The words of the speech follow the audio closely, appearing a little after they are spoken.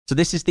So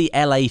this is the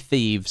LA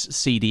Thieves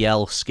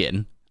CDL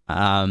skin.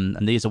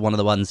 And these are one of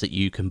the ones that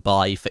you can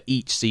buy for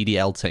each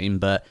CDL team,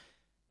 but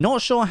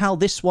not sure how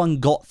this one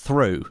got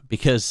through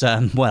because,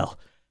 well,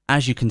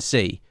 as you can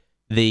see,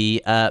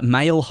 the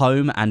male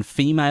home and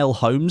female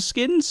home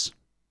skins,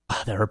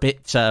 they're a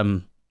bit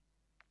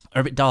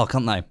dark,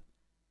 aren't they?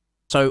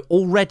 So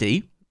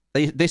already,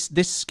 this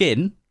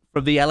skin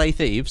from the LA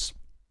Thieves,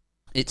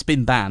 it's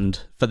been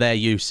banned for their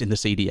use in the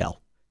CDL.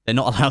 They're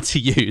not allowed to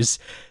use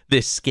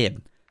this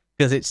skin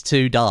because it's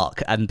too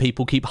dark, and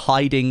people keep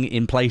hiding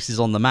in places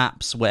on the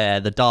maps where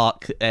the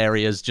dark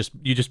areas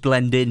you just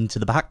blend into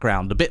the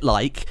background, a bit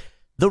like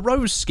the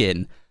Rose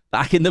skin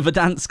back in the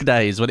Verdansk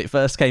days when it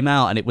first came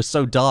out, and it was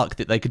so dark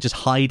that they could just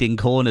hide in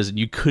corners and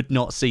you could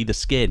not see the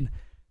skin.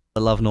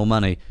 For love nor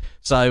money.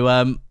 So,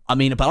 I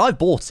mean, but I've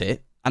bought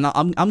it, and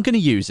I'm going to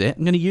use it.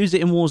 I'm going to use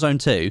it in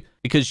Warzone 2,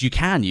 because you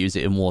can use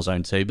it in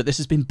Warzone 2, but this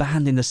has been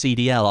banned in the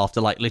CDL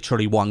after, like,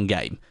 literally one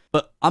game.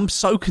 But I'm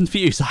so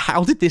confused.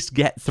 How did this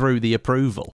get through the approval?